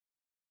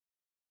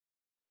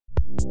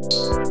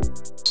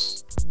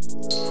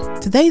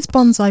Today's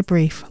Bonsai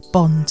Brief,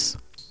 bonds.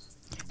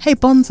 Hey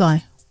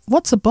Bonsai,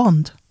 what's a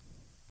bond?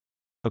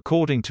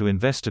 According to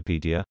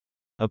Investopedia,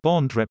 a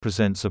bond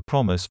represents a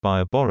promise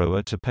by a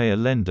borrower to pay a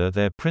lender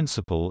their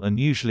principal and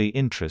usually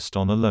interest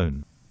on a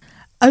loan.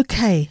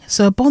 Okay,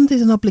 so a bond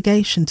is an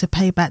obligation to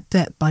pay back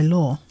debt by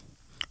law.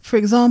 For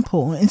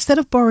example, instead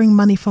of borrowing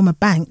money from a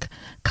bank,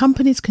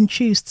 companies can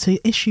choose to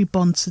issue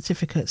bond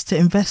certificates to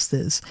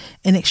investors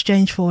in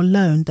exchange for a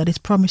loan that is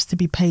promised to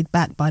be paid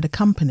back by the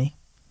company.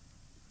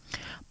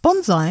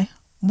 Bonsai,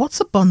 what's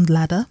a bond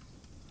ladder?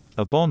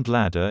 A bond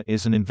ladder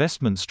is an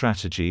investment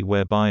strategy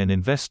whereby an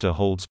investor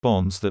holds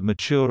bonds that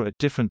mature at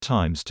different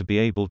times to be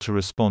able to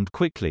respond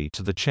quickly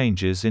to the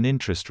changes in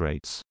interest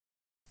rates.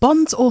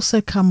 Bonds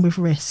also come with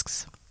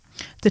risks.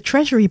 The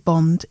Treasury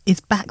bond is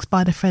backed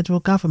by the federal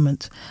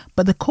government,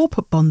 but the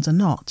corporate bonds are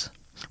not,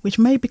 which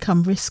may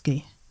become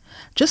risky.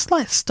 Just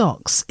like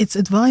stocks, it's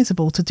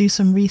advisable to do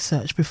some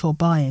research before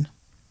buying.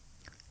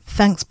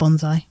 Thanks,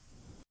 Bonsai.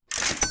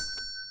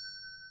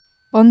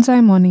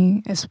 Bonsai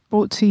Money is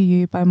brought to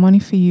you by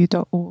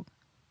moneyforyou.org.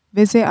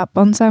 Visit at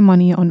Bonsai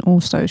Money on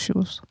all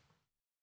socials.